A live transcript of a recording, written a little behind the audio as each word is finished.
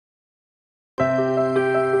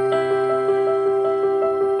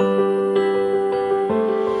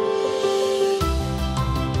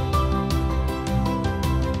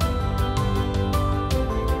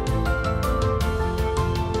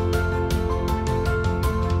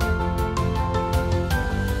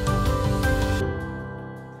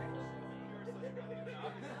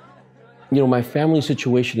You know, my family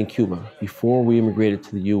situation in Cuba before we immigrated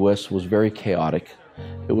to the U.S. was very chaotic.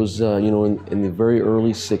 It was, in the very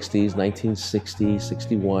early 60s, 1960,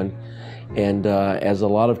 61, and as a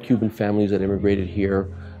lot of Cuban families that immigrated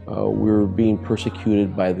here, we were being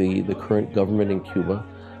persecuted by the current government in Cuba.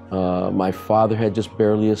 My father had just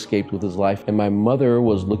barely escaped with his life, and my mother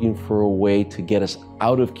was looking for a way to get us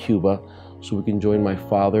out of Cuba so we can join my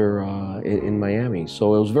father in Miami.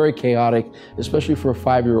 So it was very chaotic, especially for a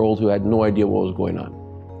 5-year-old who had no idea what was going on.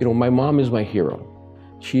 You know, my mom is my hero.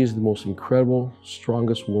 She is the most incredible,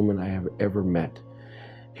 strongest woman I have ever met.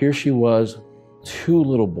 Here she was, 2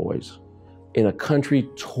 little boys in a country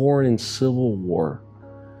torn in civil war.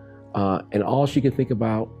 And all she could think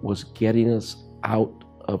about was getting us out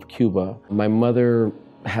of Cuba. My mother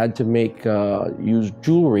had to use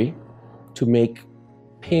jewelry to make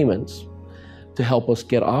payments to help us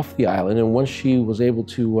get off the island. And once she was able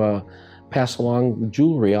to pass along the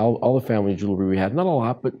jewelry, all the family jewelry we had, not a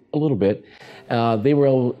lot, but a little bit, they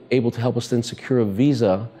were able to help us then secure a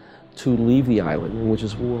visa to leave the island, which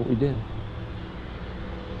is what we did.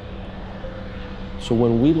 So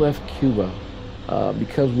when we left Cuba,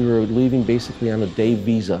 because we were leaving basically on a day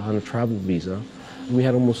visa, on a travel visa, we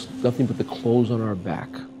had almost nothing but the clothes on our back.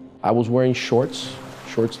 I was wearing shorts,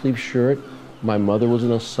 short sleeve shirt. My mother was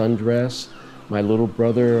in a sundress. My little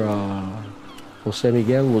brother, Jose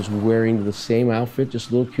Miguel, was wearing the same outfit, just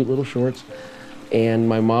little cute little shorts. And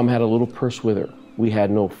my mom had a little purse with her. We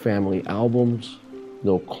had no family albums,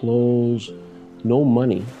 no clothes, no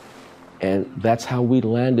money. And that's how we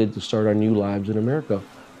landed to start our new lives in America,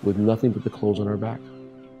 with nothing but the clothes on our back.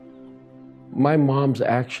 My mom's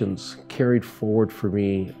actions carried forward for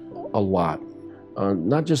me a lot.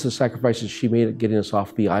 Not just the sacrifices she made at getting us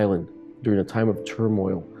off the island during a time of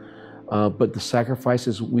turmoil, but the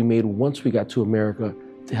sacrifices we made once we got to America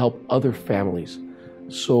to help other families.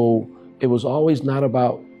 So it was always not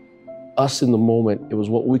about us in the moment, it was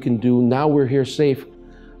what we can do. Now we're here safe.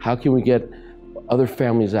 How can we get other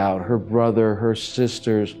families out, her brother, her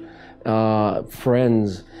sisters,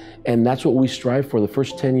 friends, and that's what we strive for. The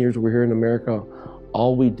first 10 years we were here in America,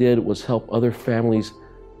 all we did was help other families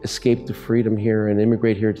escape to freedom here and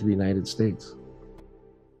immigrate here to the United States.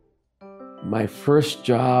 My first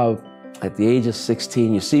job at the age of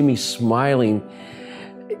 16, you see me smiling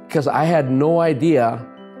because I had no idea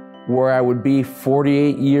where I would be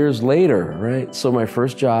 48 years later, right? So my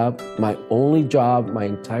first job, my only job my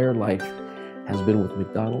entire life has been with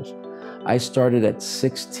McDonald's. I started at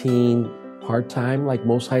 16 part-time, like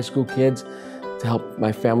most high school kids, to help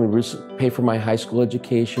my family pay for my high school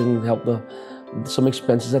education, help some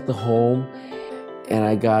expenses at the home. And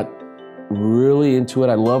I got really into it.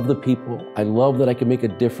 I love the people. I love that I could make a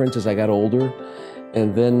difference as I got older.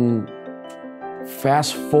 And then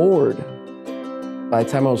fast forward, by the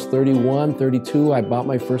time I was 31, 32, I bought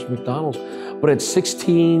my first McDonald's. But at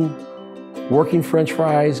 16, working French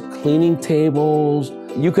fries, cleaning tables,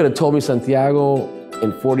 you could have told me, Santiago,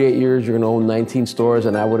 in 48 years, you're gonna own 19 stores,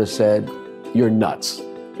 and I would have said, you're nuts.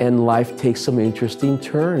 And life takes some interesting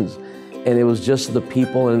turns. And it was just the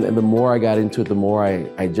people, and the more I got into it, the more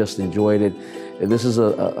I just enjoyed it. And this is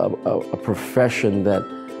a profession that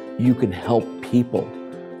you can help people.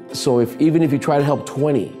 So even if you try to help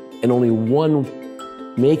 20 and only one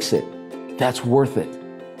makes it, that's worth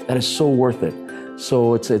it. That is so worth it.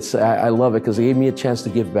 So I love it because it gave me a chance to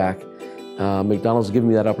give back. McDonald's given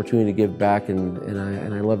me that opportunity to give back, and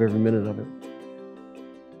I love every minute of it.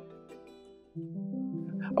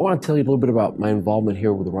 I want to tell you a little bit about my involvement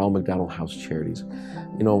here with the Ronald McDonald House Charities.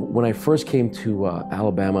 You know, when I first came to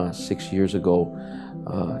Alabama 6 years ago,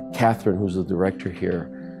 Catherine, who's the director here,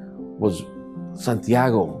 was,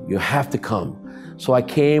 Santiago, you have to come. So I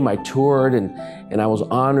came, I toured, and I was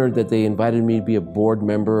honored that they invited me to be a board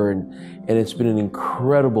member, and it's been an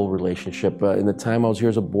incredible relationship. In the time I was here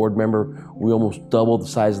as a board member, we almost doubled the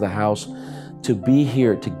size of the house. To be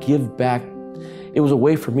here, to give back, it was a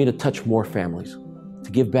way for me to touch more families,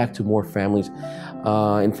 to give back to more families.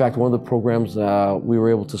 In fact, one of the programs we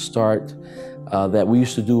were able to start that we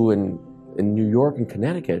used to do in New York and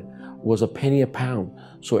Connecticut was a penny a pound.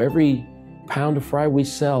 So every pound of fry we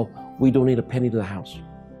sell, we donate a penny to the house.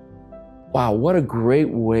 Wow, what a great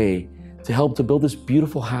way to help to build this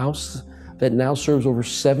beautiful house that now serves over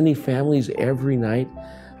 70 families every night,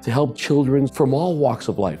 to help children from all walks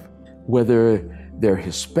of life, whether they're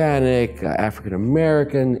Hispanic, African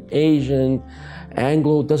American, Asian,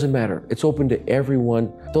 Anglo, doesn't matter. It's open to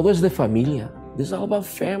everyone. Todo es de familia. This is all about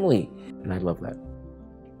family, and I love that.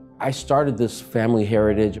 I started this family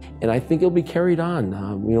heritage, and I think it'll be carried on.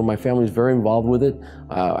 You know, my family is very involved with it.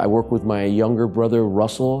 I work with my younger brother,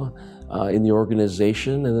 Russell, in the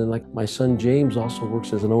organization. And then like my son James also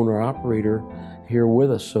works as an owner-operator here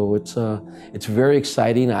with us. So it's very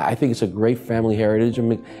exciting. I think it's a great family heritage.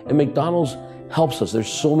 And McDonald's helps us.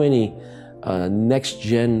 There's so many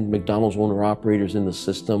next-gen McDonald's owner-operators in the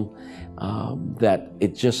system that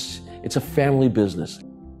it's a family business.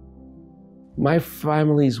 My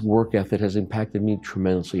family's work ethic has impacted me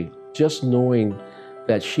tremendously. Just knowing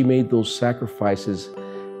that she made those sacrifices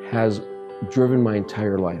has driven my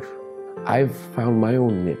entire life. I've found my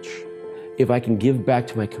own niche. If I can give back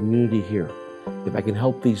to my community here, if I can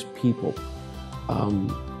help these people,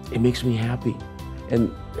 it makes me happy.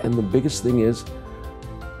 And the biggest thing is,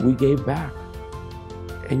 we gave back.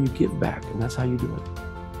 And you give back, and that's how you do it.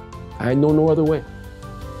 I know no other way.